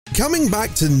Coming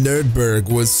back to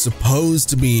Nerdberg was supposed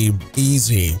to be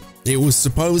easy. It was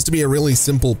supposed to be a really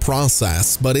simple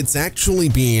process, but it's actually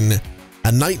been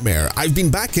a nightmare. I've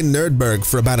been back in Nerdberg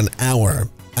for about an hour,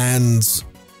 and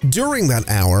during that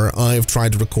hour, I've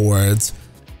tried to record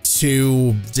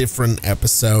 2 different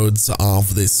episodes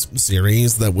of this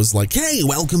series that was like, hey,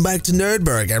 welcome back to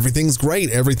Nerdberg. Everything's great.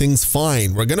 Everything's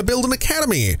fine. We're going to build an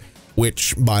academy,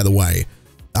 which, by the way,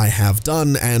 I have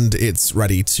done, and it's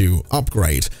ready to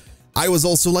upgrade. I was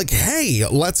also like, hey,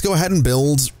 let's go ahead and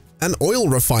build an oil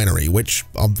refinery, which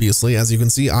obviously, as you can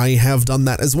see, I have done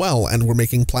that as well, and we're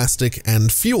making plastic and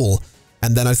fuel.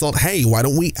 And then I thought, hey, why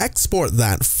don't we export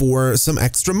that for some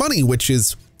extra money, which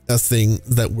is a thing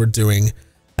that we're doing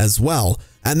as well.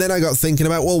 And then I got thinking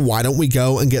about, well, why don't we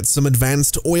go and get some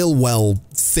advanced oil well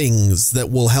things that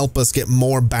will help us get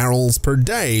more barrels per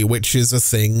day, which is a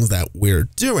thing that we're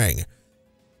doing.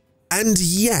 And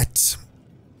yet,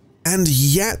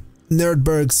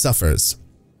 Nerdberg suffers.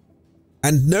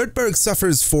 And Nerdberg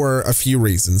suffers for a few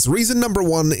reasons. Reason number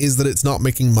 1 is that it's not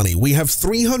making money. We have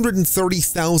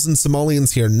 330,000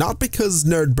 Somalians here, not because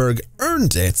Nerdberg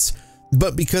earned it,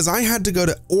 but because I had to go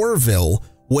to Orville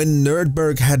when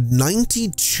Nerdberg had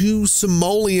 92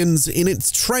 Somalians in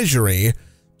its treasury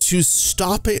to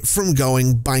stop it from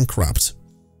going bankrupt.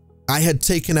 I had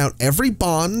taken out every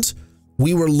bond.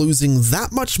 We were losing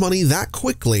that much money that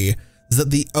quickly that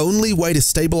the only way to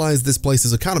stabilize this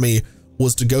place's economy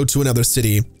was to go to another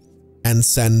city and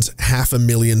send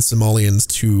 500,000 Somalians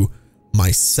to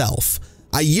myself.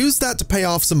 I used that to pay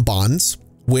off some bonds,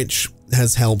 which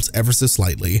has helped ever so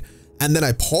slightly. And then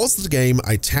I paused the game,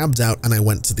 I tabbed out, and I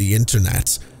went to the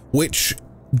internet, which,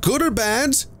 good or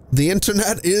bad, the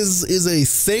internet is a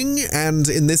thing. And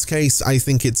in this case, I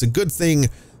think it's a good thing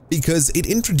because it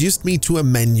introduced me to a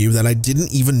menu that I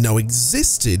didn't even know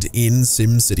existed in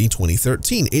SimCity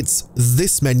 2013. It's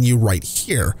this menu right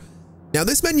here. Now,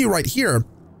 this menu right here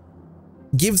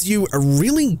gives you a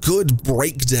really good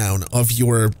breakdown of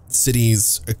your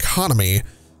city's economy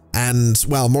and,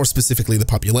 well, more specifically, the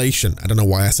population. I don't know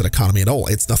why I said economy at all.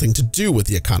 It's nothing to do with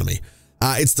the economy.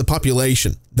 It's the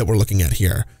population that we're looking at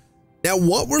here. Now,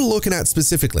 what we're looking at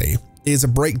specifically is a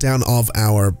breakdown of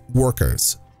our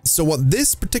workers. So what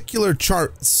this particular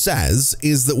chart says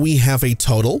is that we have a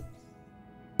total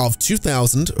of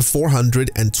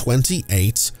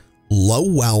 2,428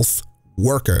 low-wealth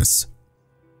workers.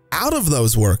 Out of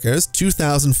those workers,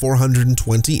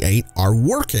 2,428 are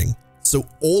working. So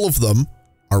all of them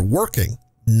are working.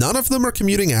 None of them are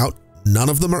commuting out. None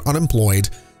of them are unemployed.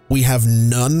 We have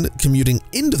none commuting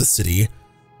into the city,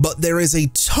 but there is a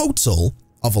total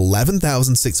of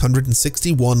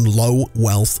 11,661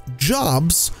 low-wealth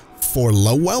jobs for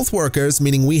low-wealth workers,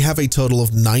 meaning we have a total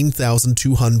of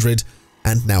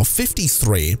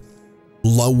 9,253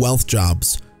 low-wealth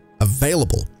jobs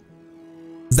available.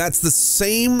 That's the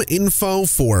same info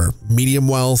for medium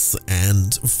wealth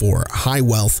and for high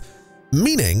wealth,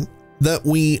 meaning that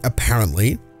we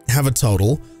apparently have a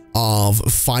total of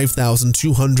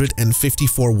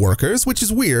 5,254 workers, which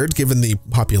is weird given the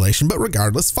population, but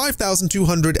regardless,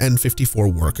 5,254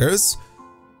 workers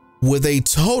with a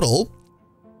total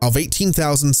of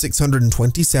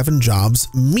 18,627 jobs,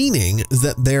 meaning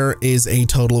that there is a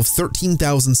total of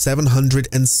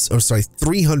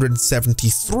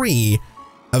 373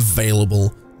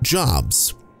 available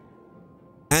jobs.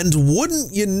 And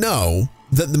wouldn't you know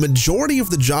that the majority of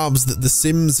the jobs that the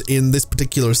Sims in this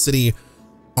particular city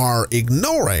are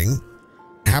ignoring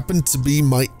happen to be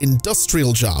my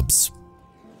industrial jobs.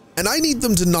 And I need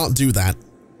them to not do that.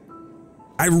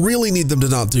 I really need them to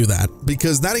not do that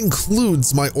because that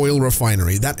includes my oil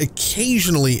refinery. That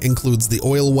occasionally includes the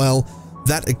oil well.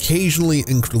 That occasionally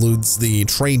includes the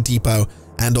trade depot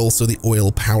and also the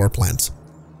oil power plant.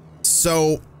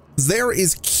 So there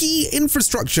is key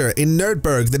infrastructure in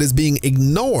Nerdberg that is being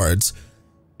ignored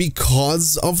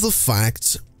because of the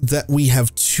fact that we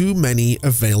have too many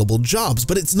available jobs.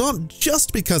 But it's not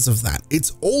just because of that.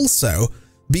 It's also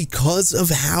because of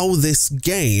how this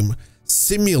game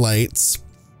simulates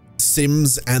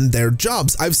Sims and their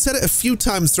jobs. I've said it a few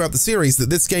times throughout the series that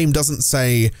this game doesn't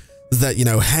say that, you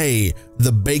know, hey,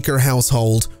 the Baker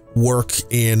household work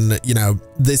in, you know,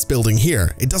 this building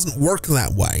here. It doesn't work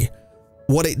that way.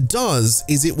 What it does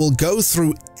is it will go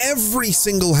through every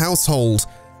single household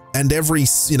and every,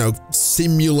 you know,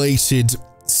 simulated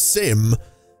sim,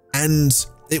 and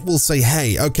it will say,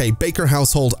 hey, okay, Baker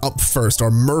household up first,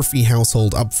 or Murphy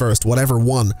household up first, whatever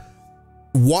one.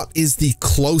 What is the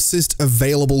closest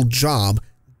available job?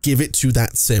 Give it to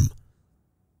that sim.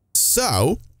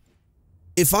 So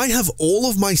if I have all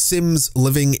of my Sims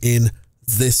living in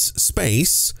this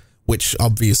space, which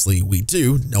obviously we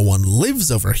do, no one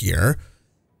lives over here,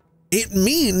 it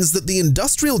means that the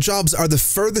industrial jobs are the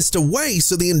furthest away,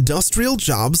 so the industrial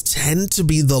jobs tend to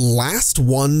be the last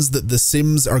ones that the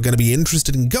Sims are going to be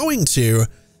interested in going to,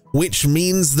 which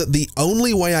means that the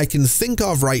only way I can think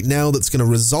of right now that's going to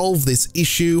resolve this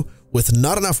issue with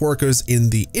not enough workers in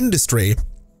the industry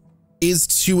is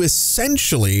to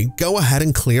essentially go ahead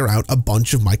and clear out a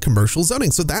bunch of my commercial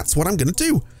zoning. So that's what I'm going to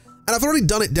do. And I've already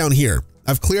done it down here.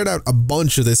 I've cleared out a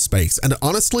bunch of this space. And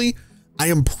honestly, I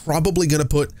am probably going to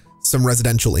put some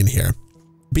residential in here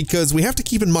because we have to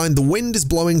keep in mind the wind is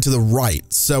blowing to the right.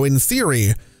 So in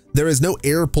theory, there is no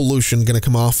air pollution going to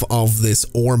come off of this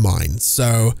ore mine.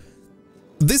 So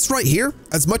this right here,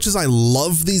 as much as I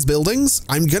love these buildings,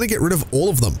 I'm going to get rid of all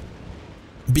of them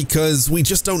because we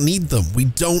just don't need them. We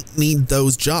don't need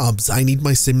those jobs. I need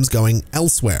my Sims going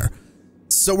elsewhere.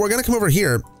 So we're going to come over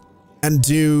here and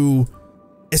do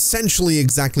essentially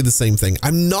exactly the same thing.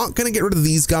 I'm not going to get rid of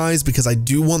these guys because I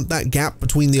do want that gap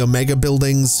between the Omega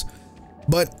buildings,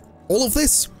 but all of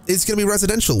this is going to be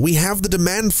residential. We have the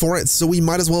demand for it, so we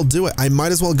might as well do it. I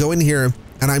might as well go in here,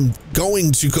 and I'm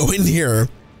going to go in here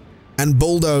and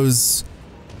bulldoze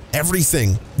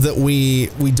everything that we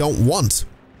don't want.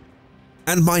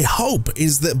 And my hope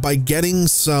is that by getting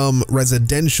some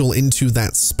residential into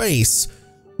that space,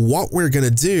 what we're going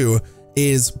to do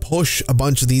is push a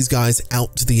bunch of these guys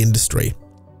out to the industry.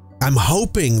 I'm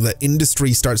hoping that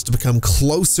industry starts to become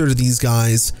closer to these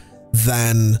guys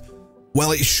than,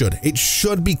 well, it should. It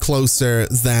should be closer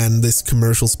than this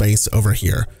commercial space over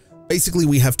here. Basically,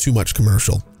 we have too much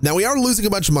commercial. Now, we are losing a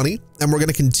bunch of money, and we're going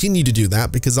to continue to do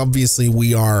that because obviously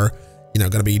we are,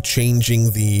 going to be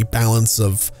changing the balance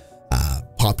of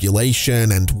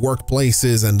population and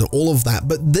workplaces and all of that.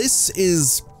 But this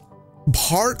is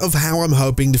part of how I'm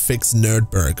hoping to fix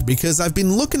Nerdberg, because I've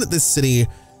been looking at this city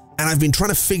and I've been trying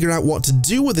to figure out what to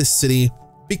do with this city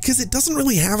because it doesn't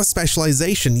really have a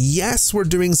specialization. Yes, we're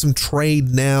doing some trade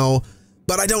now,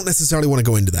 but I don't necessarily want to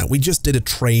go into that. We just did a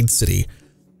trade city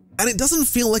and it doesn't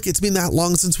feel like it's been that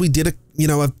long since we did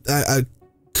a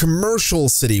commercial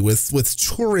city with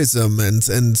tourism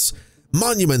and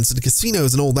monuments and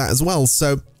casinos and all that as well.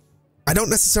 So I don't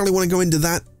necessarily want to go into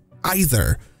that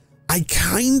either. I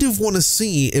kind of want to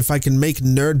see if I can make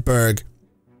Nerdberg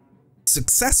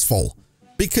successful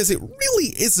because it really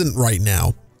isn't right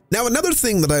now. Now, another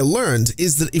thing that I learned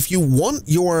is that if you want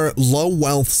your low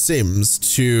wealth Sims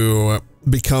to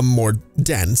become more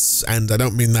dense, and I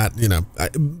don't mean that,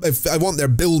 if I want their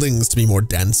buildings to be more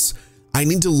dense, I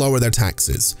need to lower their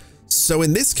taxes. So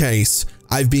in this case,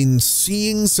 I've been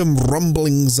seeing some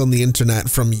rumblings on the internet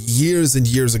from years and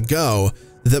years ago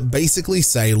that basically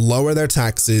say lower their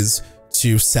taxes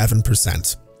to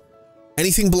 7%.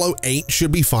 Anything below 8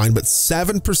 should be fine, but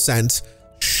 7%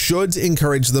 should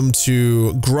encourage them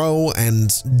to grow and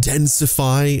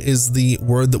densify is the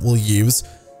word that we'll use.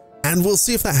 And we'll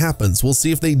see if that happens. We'll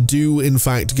see if they do, in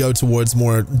fact, go towards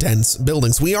more dense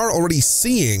buildings. We are already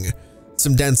seeing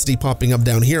some density popping up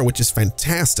down here, which is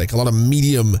fantastic. A lot of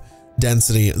medium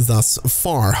density thus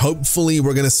far. Hopefully,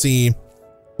 we're going to see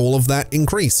all of that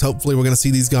increase. Hopefully, we're going to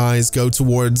see these guys go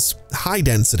towards high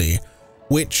density,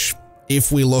 which,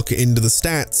 if we look into the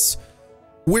stats,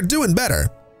 we're doing better.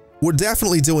 We're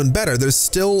definitely doing better. There's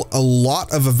still a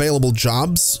lot of available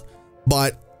jobs,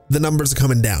 but the numbers are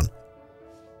coming down.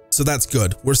 So that's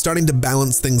good. We're starting to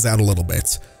balance things out a little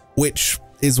bit, which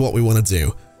is what we want to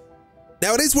do.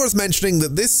 Now, it is worth mentioning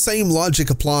that this same logic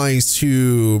applies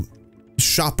to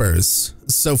shoppers.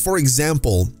 So, for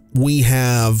example, we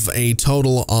have a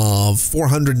total of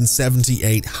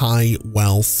 478 high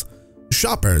wealth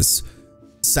shoppers.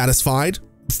 Satisfied,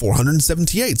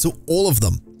 478, so all of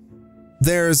them.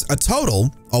 There's a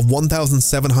total of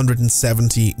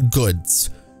 1,770 goods,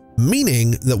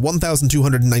 meaning that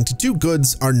 1,292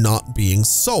 goods are not being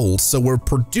sold. So we're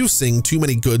producing too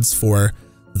many goods for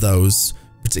those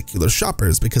particular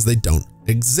shoppers because they don't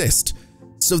exist.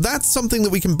 So that's something that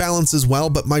we can balance as well.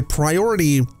 But my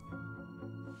priority,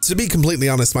 to be completely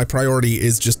honest, my priority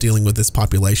is just dealing with this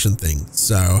population thing.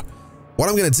 So what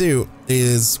I'm going to do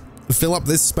is fill up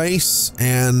this space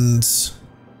and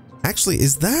actually,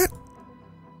 is that,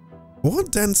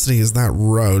 what density is that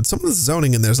road? Some of the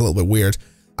zoning in there is a little bit weird.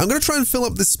 I'm going to try and fill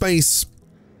up this space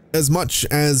as much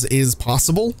as is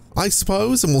possible, I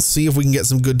suppose, and we'll see if we can get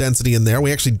some good density in there.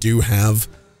 We actually do have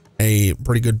a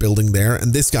pretty good building there,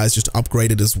 and this guy's just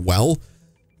upgraded as well.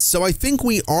 So I think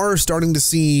we are starting to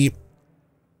see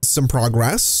some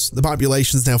progress. The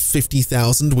population is now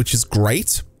 50,000, which is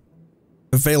great.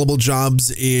 Available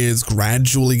jobs is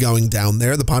gradually going down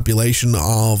there. The population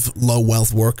of low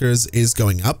wealth workers is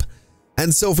going up.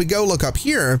 And so if we go look up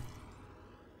here,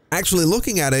 Actually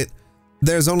looking at it,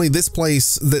 there's only this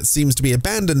place that seems to be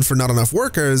abandoned for not enough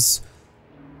workers.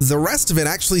 The rest of it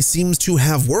actually seems to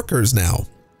have workers now.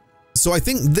 So I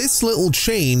think this little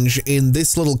change in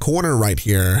this little corner right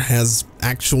here has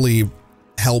actually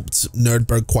helped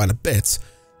Nerdberg quite a bit.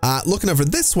 Looking over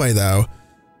this way though,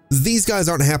 these guys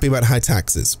aren't happy about high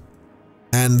taxes.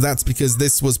 And that's because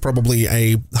this was probably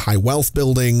a high wealth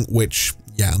building, which,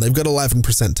 yeah, they've got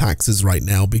 11% taxes right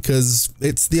now because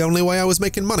it's the only way I was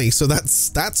making money. So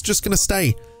that's just going to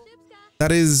stay.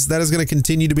 That is going to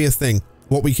continue to be a thing.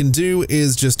 What we can do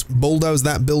is just bulldoze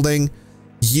that building.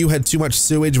 You had too much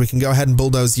sewage. We can go ahead and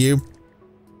bulldoze you.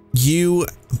 You,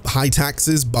 high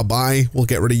taxes, bye-bye. We'll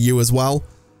get rid of you as well.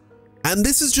 And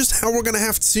this is just how we're going to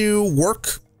have to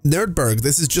work Nerdberg.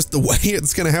 This is just the way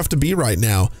it's going to have to be right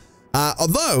now.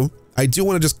 Although, I do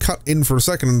want to just cut in for a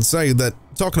second and say that,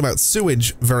 talking about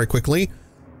sewage very quickly,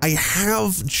 I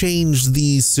have changed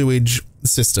the sewage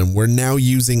system. We're now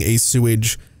using a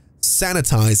sewage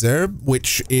sanitizer,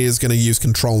 which is going to use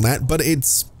ConflictNerd, but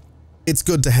it's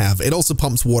good to have. It also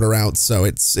pumps water out, so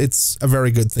it's a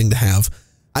very good thing to have.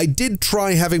 I did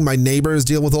try having my neighbors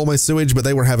deal with all my sewage, but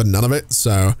they were having none of it,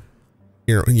 so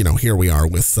here we are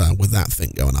with that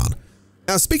thing going on.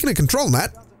 Now, speaking of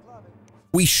ConflictNerd,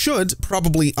 we should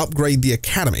probably upgrade the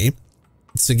academy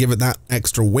to give it that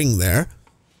extra wing there.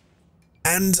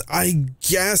 And I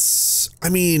guess, I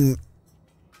mean,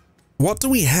 what do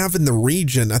we have in the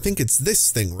region? I think it's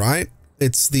this thing, right?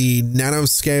 It's the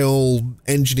nanoscale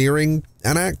engineering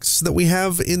annex that we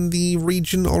have in the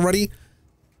region already.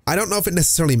 I don't know if it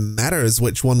necessarily matters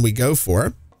which one we go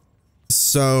for.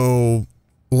 So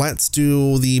let's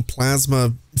do the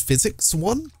plasma physics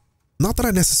one. Not that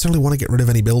I necessarily want to get rid of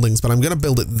any buildings, but I'm going to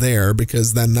build it there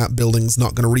because then that building's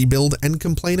not going to rebuild and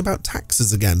complain about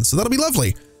taxes again. So that'll be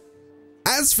lovely.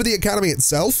 As for the academy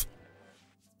itself,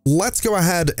 let's go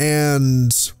ahead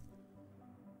and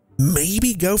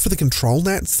maybe go for the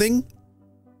ConflictNerd thing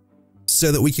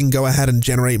so that we can go ahead and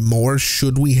generate more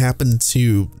should we happen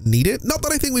to need it. Not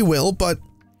that I think we will, but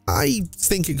I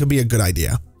think it could be a good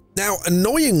idea. Now,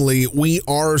 annoyingly, we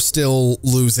are still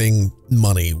losing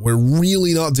money. We're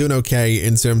really not doing okay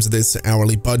in terms of this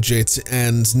hourly budget,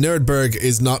 and Nerdberg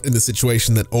is not in the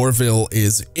situation that Orville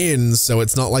is in, so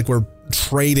it's not like we're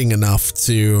trading enough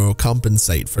to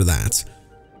compensate for that.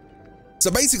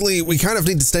 So basically, we kind of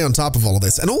need to stay on top of all of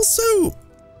this. And also,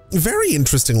 very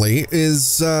interestingly,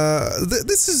 is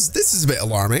this is a bit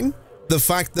alarming. The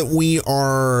fact that we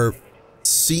are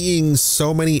seeing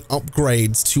so many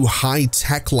upgrades to high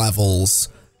tech levels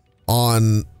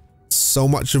on so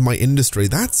much of my industry.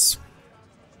 That's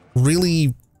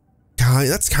really,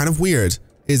 that's kind of weird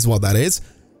is what that is.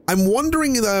 I'm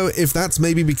wondering though, if that's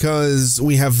maybe because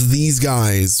we have these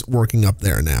guys working up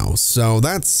there now. So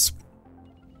that's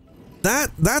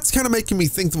kind of making me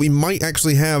think that we might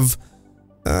actually have,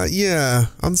 yeah,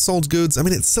 unsold goods. I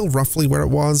mean, it's still roughly where it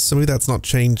was. So maybe that's not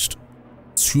changed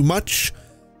too much.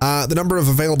 The number of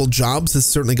available jobs has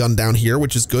certainly gone down here,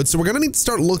 which is good. So we're going to need to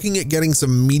start looking at getting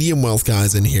some medium wealth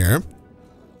guys in here.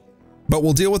 But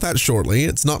we'll deal with that shortly.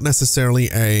 It's not necessarily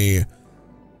a...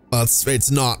 Well, it's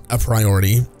not a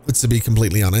priority, to be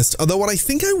completely honest. Although what I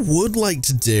think I would like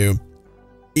to do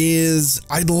is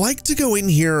I'd like to go in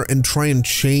here and try and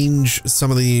change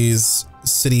some of these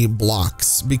city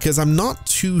blocks, because I'm not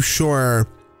too sure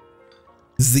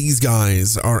these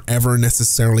guys are ever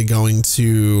necessarily going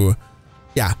to...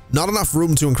 Yeah, not enough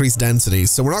room to increase density,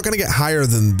 so we're not going to get higher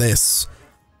than this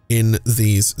in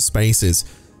these spaces.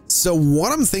 So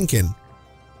what I'm thinking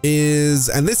is,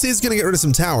 and this is going to get rid of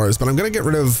some towers, but I'm going to get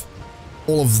rid of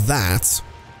all of that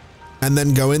and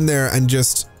then go in there and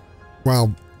just,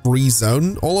 well,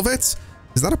 rezone all of it.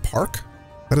 Is that a park?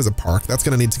 That is a park. That's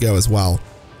going to need to go as well.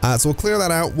 So we'll clear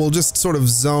that out. We'll just sort of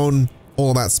zone all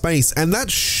of that space, and that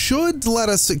should let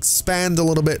us expand a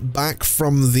little bit back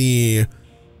from the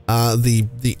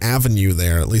avenue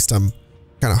there. At least I'm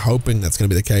kind of hoping that's going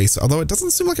to be the case, although it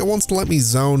doesn't seem like it wants to let me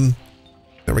zone.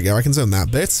 There we go. I can zone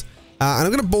that bit. And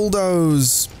I'm going to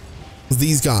bulldoze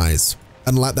these guys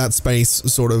and let that space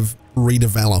sort of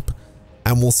redevelop,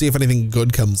 and we'll see if anything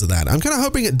good comes of that. I'm kind of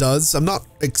hoping it does. I'm not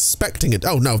expecting it.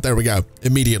 Oh no, there we go.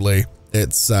 Immediately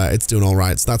it's doing all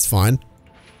right. So that's fine.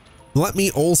 Let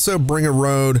me also bring a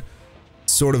road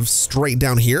sort of straight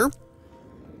down here.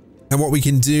 And what we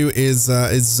can do is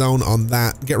zone on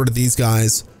that, get rid of these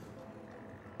guys,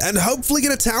 and hopefully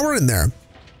get a tower in there.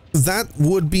 That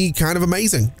would be kind of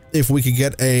amazing if we could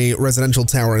get a residential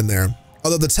tower in there.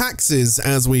 Although the taxes,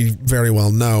 as we very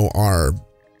well know, are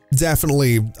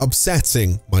definitely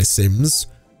upsetting my Sims.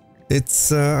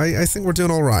 It's, I think we're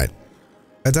doing all right.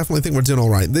 I definitely think we're doing all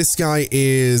right. This guy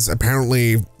is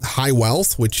apparently high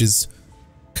wealth, which is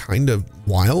kind of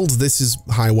wild. This is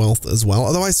high wealth as well.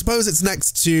 Although I suppose it's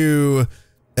next to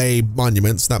a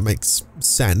monument, so that makes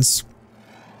sense.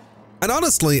 And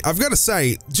honestly, I've got to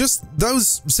say, just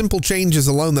those simple changes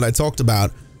alone that I talked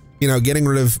about, you know, getting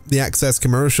rid of the excess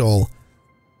commercial,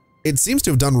 it seems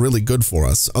to have done really good for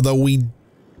us. Although we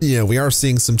are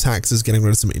seeing some taxes, getting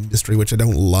rid of some industry, which I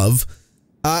don't love.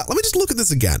 Let me just look at this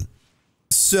again.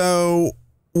 So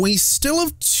we still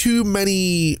have too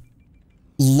many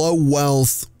low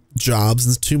wealth jobs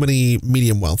and too many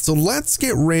medium wealth. So let's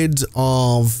get rid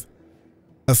of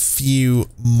a few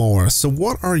more. So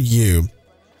what are you?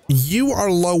 You are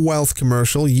low wealth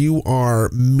commercial. You are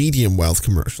medium wealth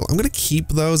commercial. I'm going to keep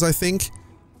those, I think.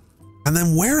 And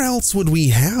then where else would we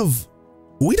have?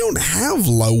 We don't have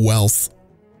low wealth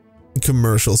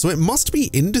commercial. So it must be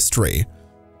industry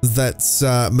that's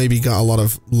maybe got a lot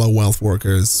of low wealth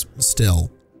workers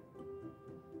still.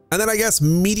 And then I guess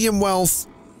medium wealth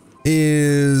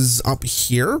is up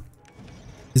here.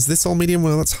 Is this all medium?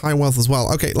 Well, that's high wealth as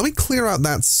well. Okay, let me clear out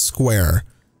that square.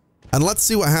 And let's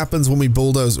see what happens when we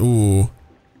bulldoze. Ooh,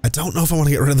 I don't know if I want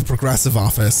to get rid of the progressive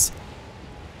office.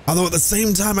 Although at the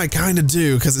same time, I kind of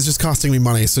do, because it's just costing me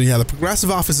money. So yeah, the progressive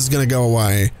office is going to go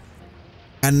away.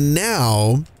 And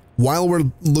now, while we're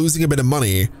losing a bit of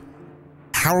money,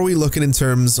 how are we looking in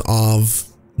terms of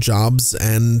jobs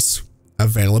and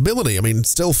availability? I mean,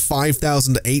 still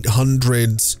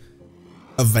 5,800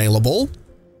 available.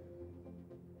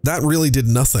 That really did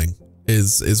nothing,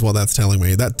 is what that's telling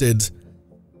me. That did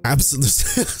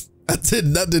absolutely,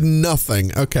 that did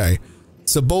nothing. Okay,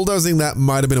 so bulldozing that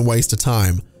might have been a waste of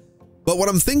time. But what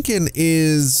I'm thinking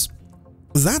is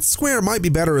that square might be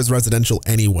better as residential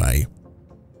anyway,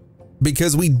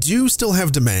 because we do still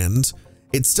have demand.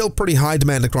 It's still pretty high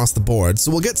demand across the board.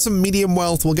 So we'll get some medium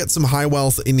wealth. We'll get some high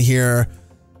wealth in here.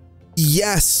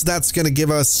 Yes, that's going to give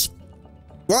us,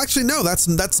 well, actually, no, that's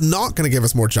not going to give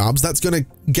us more jobs. That's going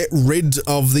to get rid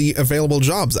of the available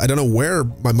jobs. I don't know where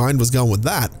my mind was going with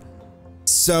that.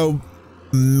 So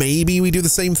maybe we do the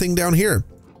same thing down here.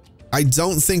 I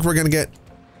don't think we're going to get,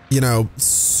 you know,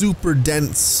 super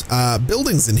dense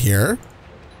buildings in here,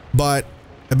 but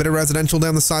a bit of residential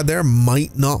down the side there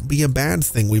might not be a bad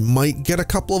thing. We might get a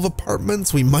couple of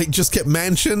apartments. We might just get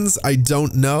mansions. I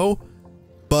don't know.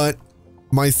 But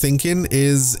my thinking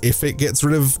is if it gets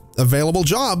rid of available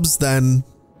jobs, then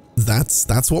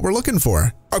that's what we're looking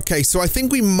for. Okay, so I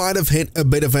think we might have hit a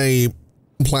bit of a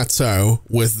plateau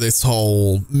with this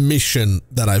whole mission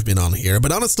that I've been on here.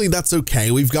 But honestly, that's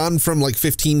okay. We've gone from like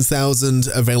 15,000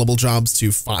 available jobs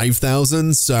to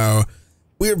 5,000. So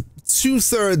we're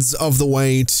 2/3 of the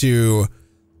way to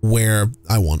where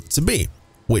I want to be,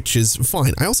 which is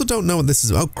fine. I also don't know what this is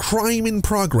about. Crime in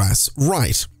progress.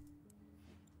 Right.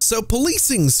 So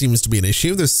policing seems to be an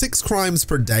issue. There's 6 crimes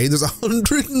per day. There's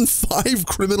 105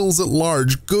 criminals at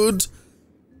large. Good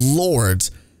Lord.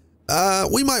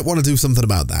 We might want to do something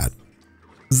about that.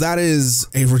 That is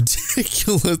a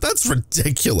ridiculous. That's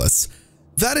ridiculous.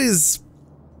 That is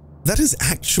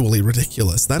actually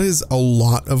ridiculous. That is a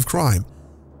lot of crime.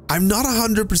 I'm not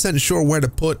 100% sure where to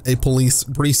put a police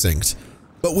precinct,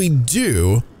 but we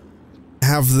do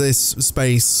have this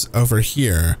space over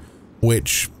here,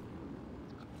 which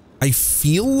I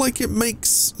feel like it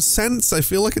makes sense. I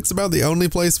feel like it's about the only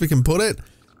place we can put it.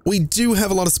 We do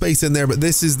have a lot of space in there, but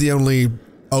this is the only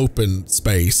open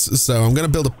space. So I'm going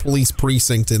to build a police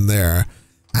precinct in there,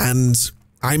 and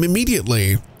I'm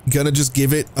immediately going to just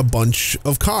give it a bunch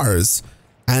of cars,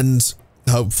 and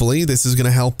hopefully this is going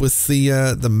to help with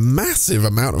the massive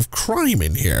amount of crime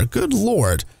in here. Good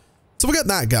Lord. So we got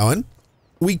that going.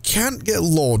 We can't get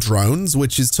law drones,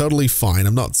 which is totally fine.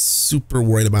 I'm not super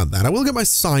worried about that. I will get my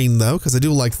sign though, because I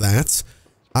do like that.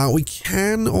 We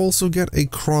can also get a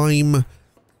crime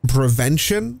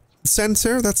prevention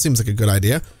center. That seems like a good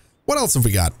idea. What else have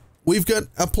we got? We've got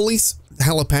a police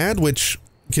helipad, which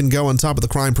can go on top of the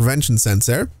crime prevention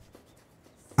center.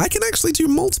 I can actually do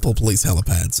multiple police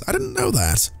helipads. I didn't know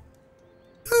that.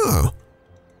 Oh.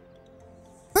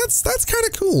 That's kind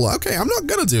of cool. Okay, I'm not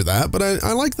gonna do that, but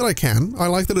I like that I can. I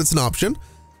like that it's an option.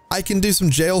 I can do some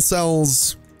jail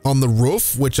cells on the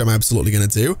roof, which I'm absolutely gonna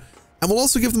do. And we'll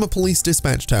also give them a police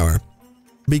dispatch tower,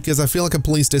 because I feel like a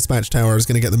police dispatch tower is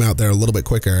gonna get them out there a little bit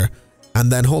quicker.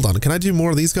 And then, hold on, can I do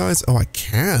more of these guys? Oh, I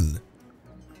can.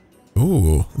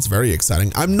 Ooh, that's very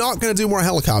exciting. I'm not going to do more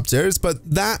helicopters, but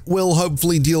that will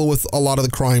hopefully deal with a lot of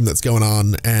the crime that's going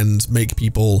on and make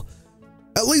people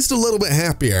at least a little bit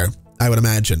happier, I would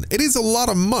imagine. It is a lot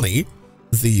of money,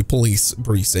 the police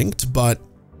precinct, but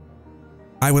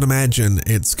I would imagine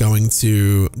it's going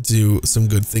to do some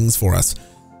good things for us.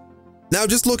 Now,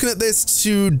 just looking at this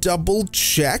to double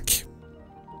check,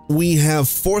 we have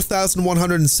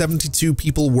 4,172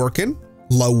 people working,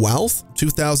 low wealth,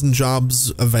 2,000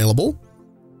 jobs available.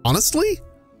 Honestly,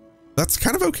 that's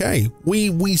kind of okay.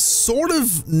 We sort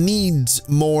of need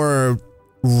more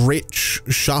rich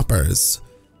shoppers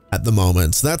at the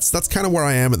moment. That's kind of where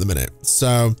I am at the minute.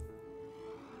 So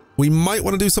we might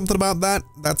want to do something about that.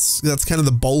 That's kind of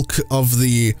the bulk of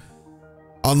the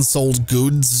unsold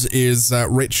goods is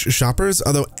rich shoppers,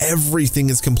 although everything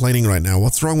is complaining right now.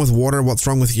 What's wrong with water? What's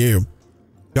wrong with you?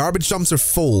 Garbage dumps are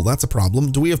full. That's a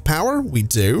problem. Do we have power? We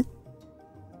do.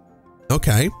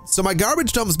 Okay, so my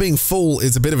garbage dumps being full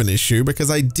is a bit of an issue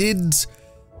because I did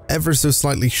ever so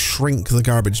slightly shrink the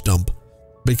garbage dump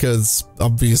because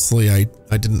obviously I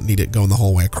didn't need it going the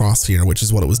whole way across here, which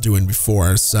is what it was doing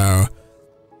before. So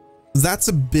that's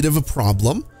a bit of a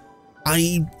problem.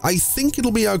 I think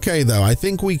it'll be okay though. I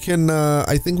think we can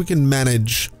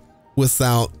manage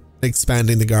without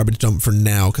expanding the garbage dump for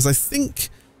now, because I think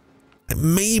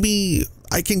maybe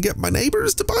I can get my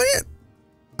neighbors to buy it.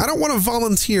 I don't want to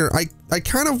volunteer. I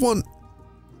kind of want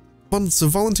some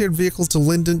volunteered vehicles to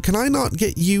Linden. Can I not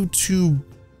get you to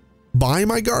buy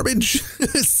my garbage?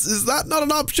 Is that not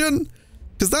an option?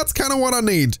 Because that's kind of what I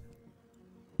need.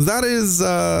 That is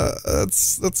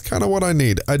that's kind of what I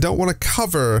need. I don't want to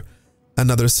cover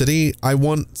another city. I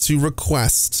want to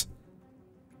request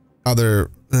other.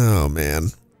 Oh man.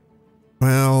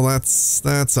 Well,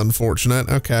 that's unfortunate.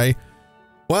 Okay.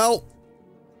 Well,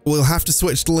 we'll have to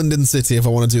switch to Linden City if I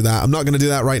want to do that. I'm not going to do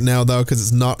that right now though, because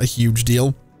it's not a huge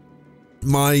deal.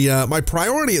 My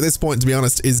priority at this point, to be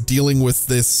honest, is dealing with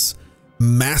this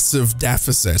massive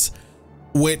deficit,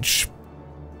 which,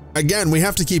 again, we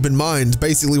have to keep in mind.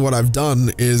 Basically, what I've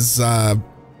done is,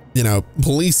 you know,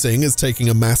 policing is taking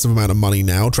a massive amount of money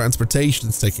now.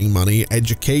 Transportation's taking money.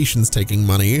 Education's taking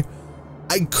money.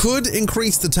 I could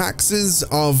increase the taxes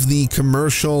of the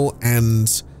commercial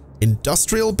and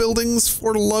industrial buildings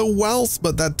for low wealth,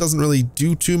 but that doesn't really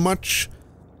do too much.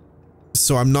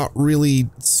 So I'm not really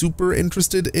super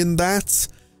interested in that.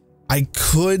 I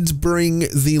could bring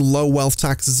the low wealth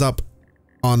taxes up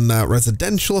on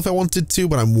residential if I wanted to,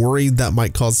 but I'm worried that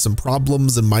might cause some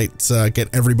problems and might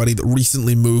get everybody that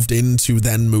recently moved in to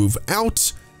then move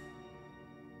out.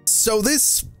 So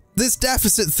this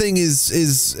deficit thing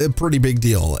is a pretty big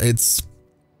deal. It's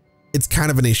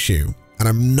kind of an issue, and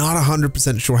I'm not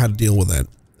 100% sure how to deal with it.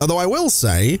 Although I will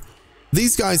say,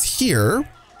 these guys here,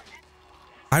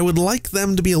 I would like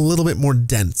them to be a little bit more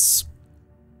dense.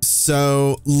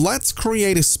 So let's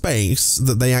create a space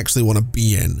that they actually want to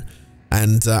be in.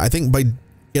 And I think by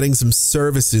getting some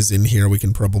services in here, we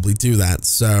can probably do that.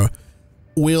 So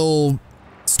we'll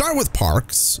start with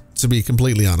parks, to be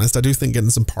completely honest. I do think getting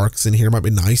some parks in here might be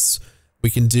nice. We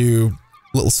can do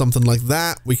a little something like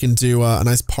that. We can do a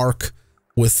nice park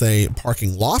with a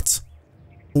parking lot,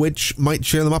 which might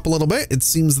cheer them up a little bit. It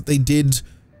seems that they did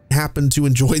happen to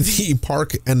enjoy the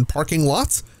park and parking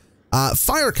lot.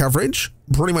 Fire coverage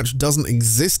pretty much doesn't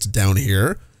exist down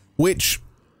here, which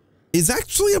is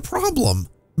actually a problem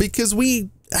because we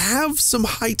have some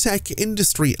high-tech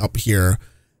industry up here,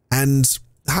 and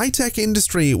high-tech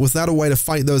industry without a way to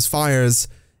fight those fires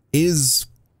is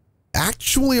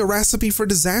actually a recipe for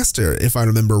disaster, if I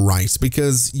remember right,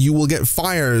 because you will get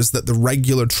fires that the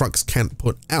regular trucks can't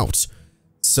put out.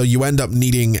 So you end up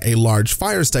needing a large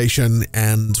fire station,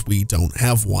 and we don't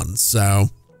have one. So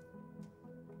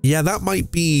yeah, that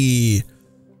might be...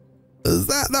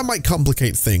 That might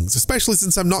complicate things, especially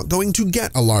since I'm not going to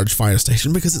get a large fire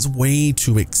station because it's way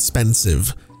too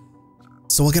expensive.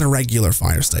 So we'll get a regular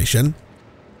fire station,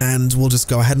 and we'll just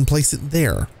go ahead and place it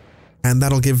there. And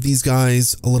that'll give these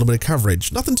guys a little bit of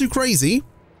coverage. Nothing too crazy.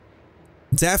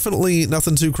 Definitely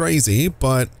nothing too crazy,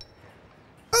 but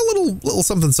a little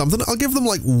something something. I'll give them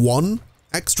like one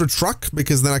extra truck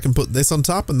because then I can put this on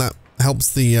top and that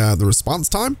helps the response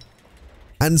time.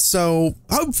 And so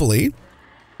hopefully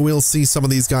we'll see some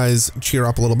of these guys cheer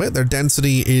up a little bit. Their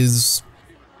density is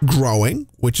growing,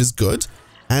 which is good.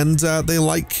 And they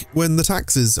like when the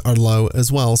taxes are low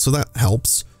as well, so that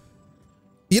helps.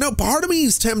 You know, part of me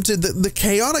is tempted, the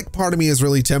chaotic part of me is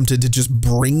really tempted to just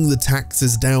bring the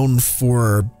taxes down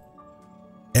for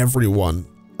everyone.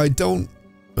 I don't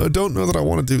know that I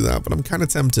want to do that, but I'm kind of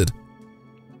tempted.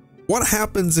 What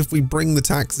happens if we bring the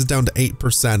taxes down to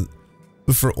 8%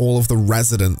 for all of the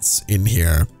residents in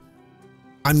here?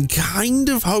 I'm kind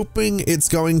of hoping it's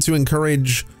going to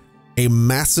encourage a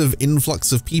massive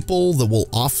influx of people that will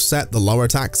offset the lower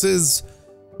taxes,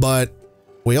 but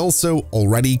we also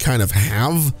already kind of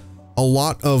have a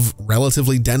lot of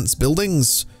relatively dense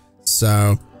buildings,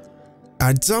 so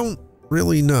I don't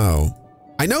really know.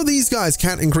 I know these guys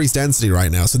can't increase density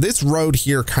right now, so this road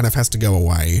here kind of has to go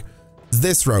away.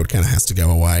 This road kind of has to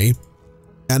go away.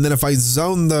 And then if I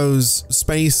zone those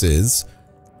spaces,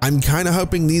 I'm kind of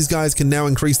hoping these guys can now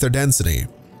increase their density.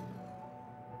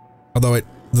 Although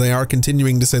they are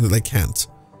continuing to say that they can't.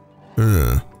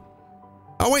 Oh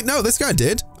wait, no, this guy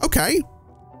did. Okay.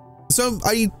 So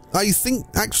I think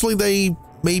actually they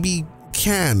maybe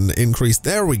can increase.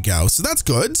 There we go. So that's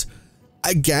good.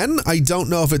 Again, I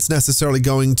don't know if it's necessarily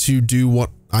going to do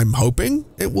what I'm hoping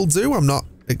it will do. I'm not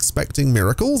expecting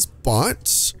miracles,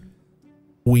 but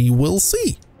we will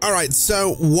see. All right,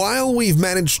 so while we've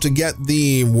managed to get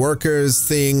the workers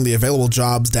thing, the available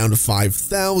jobs down to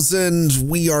 5,000,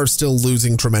 we are still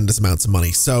losing tremendous amounts of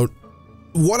money. So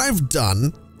what I've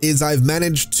done is I've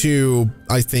managed to,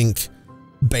 I think,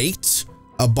 bait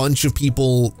a bunch of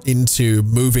people into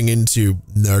moving into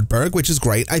Nerdberg, which is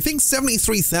great. I think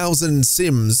 73,000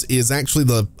 Sims is actually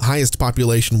the highest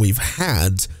population we've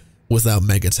had without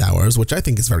mega towers, which I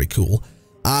think is very cool.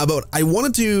 But I want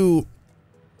to do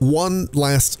one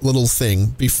last little thing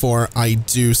before I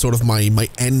do sort of my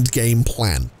end game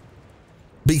plan.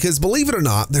 Because believe it or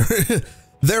not,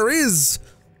 there is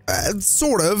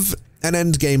sort of an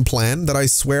end game plan that I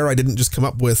swear I didn't just come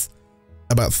up with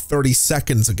about 30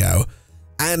 seconds ago.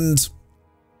 And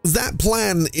that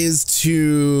plan is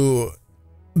to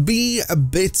be a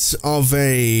bit of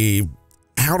a,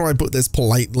 how do I put this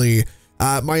politely?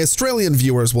 My Australian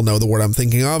viewers will know the word I'm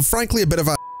thinking of. Frankly, a bit of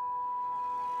a,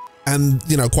 and,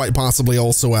 you know, quite possibly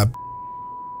also a,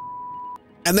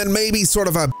 and then maybe sort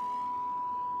of a,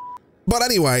 but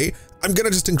anyway, I'm going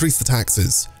to just increase the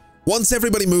taxes. Once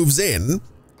everybody moves in,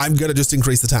 I'm going to just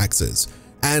increase the taxes.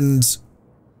 And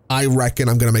I reckon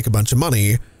I'm going to make a bunch of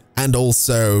money and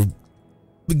also,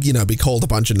 you know, be called a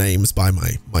bunch of names by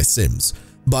my Sims.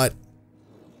 But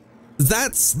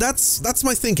that's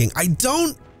my thinking. I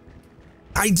don't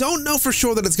know for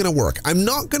sure that it's going to work. I'm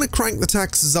not going to crank the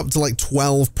taxes up to like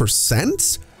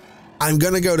 12%. I'm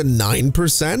going to go to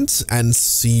 9% and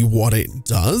see what it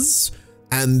does.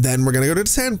 And then we're going to go to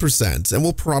 10% and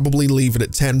we'll probably leave it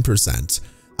at 10%.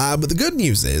 But the good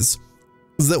news is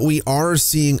that we are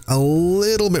seeing a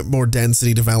little bit more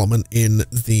density development in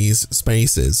these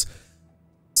spaces.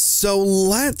 So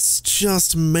let's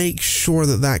just make sure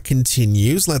that that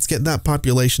continues. Let's get that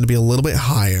population to be a little bit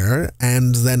higher.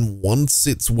 And then once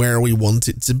it's where we want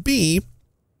it to be,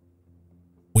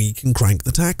 we can crank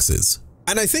the taxes.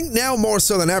 And I think now more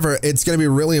so than ever, it's going to be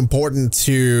really important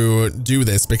to do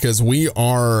this because we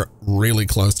are really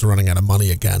close to running out of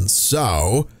money again.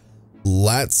 So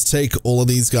let's take all of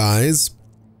these guys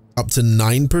up to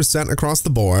 9% across the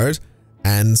board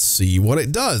and see what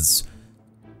it does.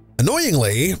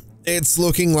 Annoyingly, it's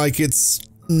looking like it's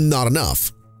not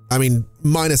enough. I mean,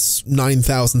 minus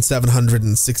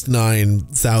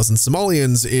 9,769,000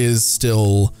 simoleons is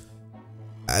still,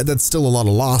 that's still a lot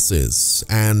of losses.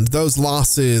 And those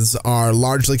losses are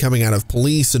largely coming out of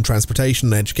police and transportation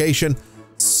and education.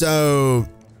 So,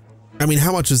 I mean,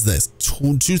 how much is this?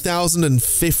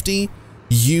 2,050?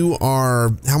 You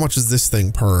are, how much is this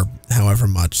thing per however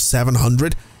much?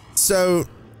 700? So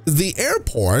the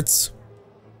airports,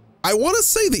 I want to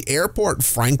say the airport,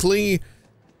 frankly,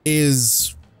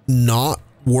 is not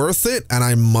worth it. And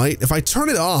I might, if I turn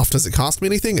it off, does it cost me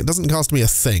anything? It doesn't cost me a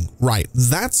thing. Right.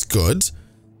 That's good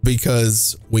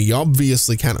because we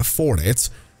obviously can't afford it.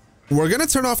 We're going to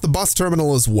turn off the bus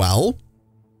terminal as well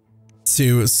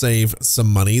to save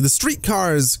some money. The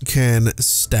streetcars can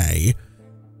stay.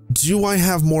 Do I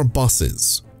have more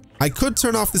buses? I could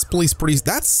turn off this police precinct.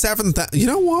 That's 7,000. You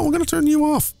know what? We're going to turn you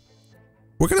off.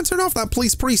 We're going to turn off that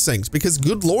police precinct because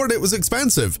good Lord, it was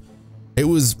expensive. It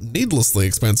was needlessly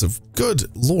expensive. Good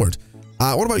Lord.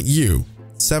 What about you?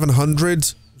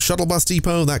 700 shuttle bus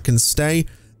depot that can stay.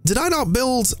 Did I not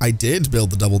build? I did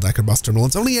build the double-decker bus terminal.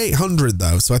 It's only 800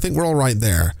 though, so I think we're all right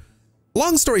there.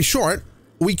 Long story short,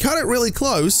 we cut it really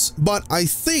close, but I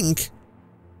think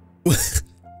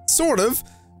sort of,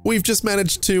 we've just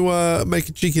managed to make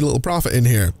a cheeky little profit in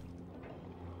here,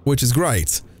 which is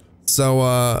great. So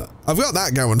I've got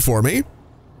that going for me.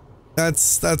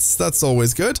 That's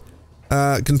always good.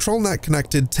 Control net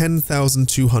connected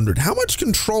 10,200. How much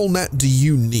control net do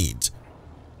you need?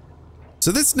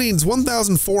 So this needs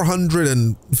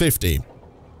 1,450.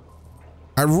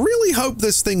 I really hope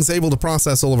this thing's able to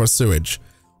process all of our sewage.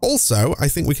 Also, I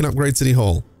think we can upgrade City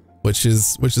Hall, which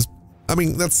is, I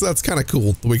mean, that's kind of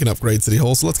cool that we can upgrade City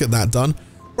Hall. So let's get that done.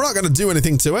 We're not going to do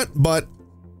anything to it, but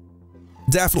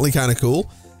definitely kind of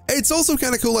cool. It's also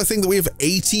kind of cool, I think, that we have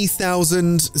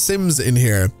 80,000 Sims in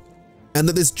here and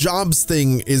that this jobs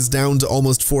thing is down to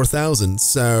almost 4,000.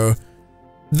 So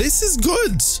this is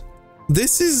good.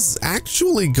 this is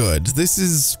actually good. This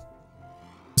is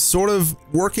sort of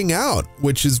working out,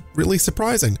 which is really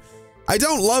surprising. I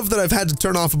don't love that I've had to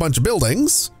turn off a bunch of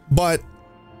buildings, but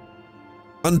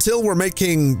until we're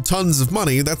making tons of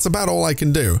money, that's about all I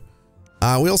can do.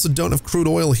 We also don't have crude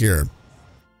oil here,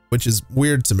 which is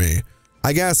weird to me.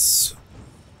 I guess,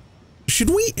 should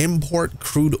we import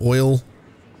crude oil?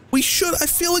 We should. I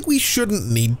feel like we shouldn't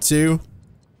need to.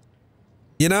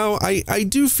 You know, I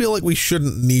do feel like we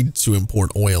shouldn't need to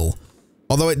import oil,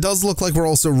 although it does look like we're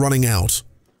also running out,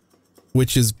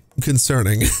 which is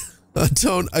concerning. I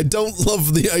don't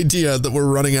love the idea that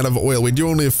we're running out of oil. We do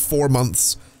only have 4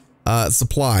 months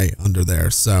supply under there,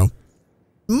 so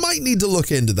might need to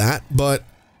look into that, but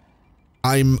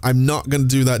I'm not going to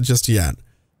do that just yet.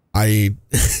 I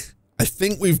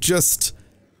think we've just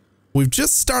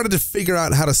started to figure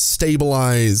out how to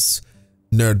stabilize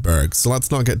Nerdberg, so let's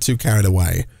not get too carried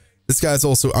away. This guy's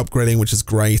also upgrading, which is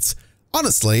great.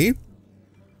 Honestly,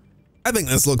 I think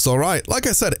this looks all right. Like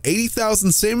I said,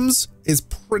 80,000 sims is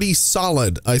pretty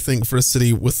solid, I think, for a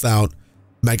city without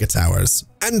mega towers.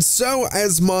 And so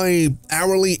as my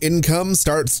hourly income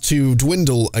starts to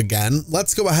dwindle again,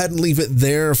 let's go ahead and leave it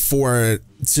there for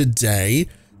today.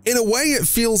 In a way, it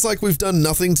feels like we've done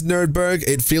nothing to Nerdberg.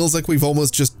 It feels like we've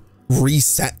almost just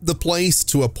reset the place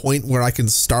to a point where I can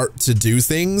start to do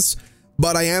things,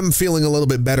 but I am feeling a little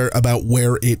bit better about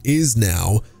where it is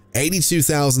now.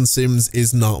 82,000 sims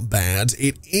is not bad.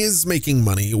 It is making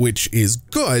money, which is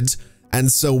good. And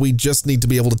so we just need to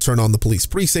be able to turn on the police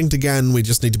precinct again. We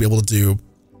just need to be able to do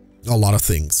a lot of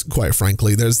things, quite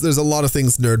frankly. There's a lot of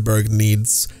things Nerdberg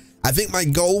needs. I think my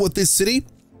goal with this city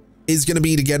is going to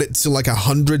be to get it to like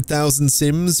 100,000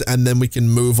 sims, and then we can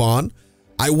move on.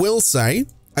 I will say,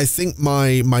 I think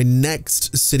my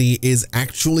next city is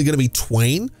actually going to be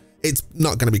Twain. It's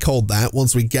not going to be called that.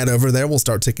 Once we get over there, we'll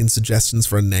start taking suggestions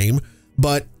for a name.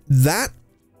 But that,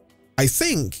 I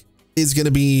think, is going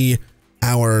to be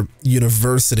our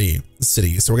university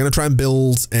city. So we're going to try and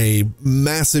build a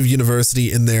massive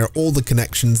university in there, all the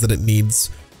connections that it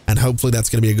needs, and hopefully that's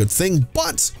going to be a good thing.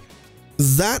 But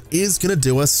that is going to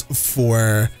do us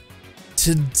for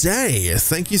today.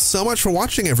 Thank you so much for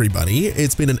watching, everybody.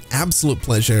 It's been an absolute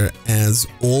pleasure as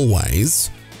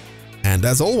always. And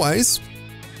as always,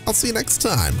 I'll see you next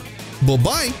time.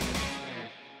 Bye-bye.